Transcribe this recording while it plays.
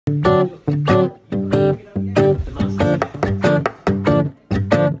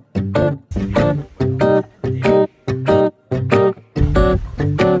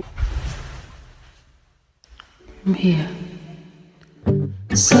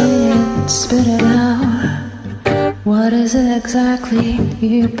Say it, spit it out. What is it exactly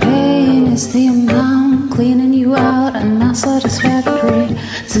you're paying? Is the amount cleaning you out and not satisfactory?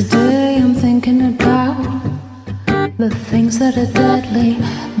 Today I'm thinking about the things that are deadly.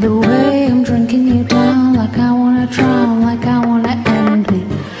 The way I'm drinking you down, like I wanna drown, like I wanna end me.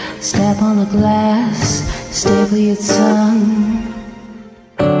 Step on the glass, staple your tongue.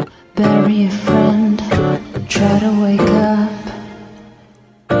 Bury a friend, try to wake up.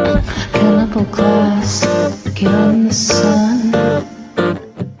 Cannibal class, get in the sun.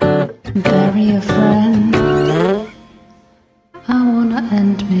 Bury a friend. I wanna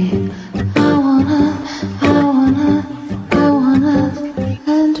end me. I wanna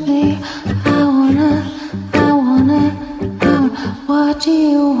end me. I wanna. What do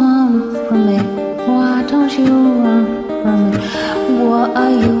you want from me? Why don't you run from me? What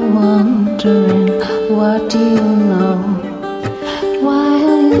are you wondering? What do you know? Why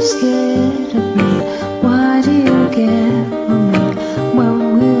are you scared of me? Why do you care for me? When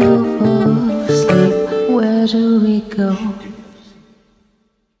we all fall asleep, where do we go?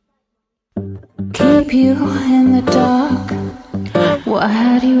 Keep you in the dark. What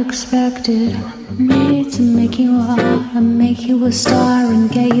had you expected? Me to make you up and make you a star and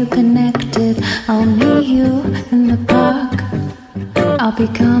get you connected. I'll meet you in the park. I'll be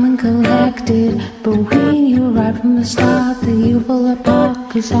calm and collected, but we knew right from the start that you fall apart,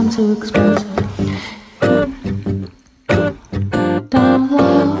 'cause I'm too expensive. Down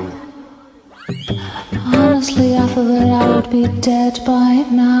low. Honestly, I thought that I would be dead by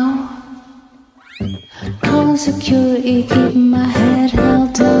now. Calling security, keeping my head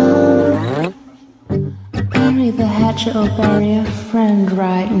held down. Bury the hatchet or bury a friend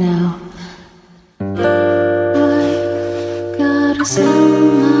right now. I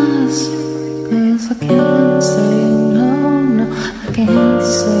sound nice, 'cause I can't say no, no, I can't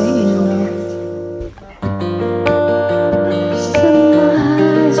say no. Still my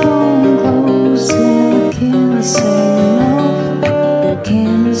eyes won't close, and I can't say no, I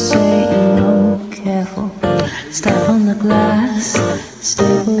can't say no. Careful, step on the glass,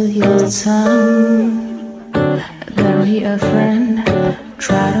 staple your tongue. Bury a friend,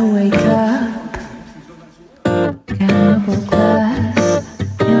 try to wake up. Cannibal glass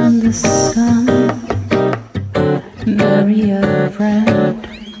in the sun. Bury a friend.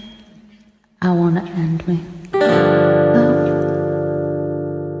 I wanna end me. Oh.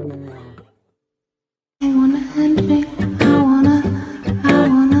 I wanna end me. I wanna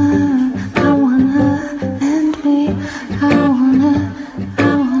end me. I wanna.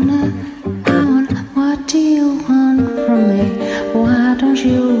 What do you want from me? Why don't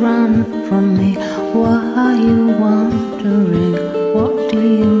you run from me? What are you wondering? What do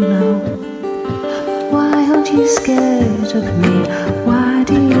you know? Why aren't you scared of me?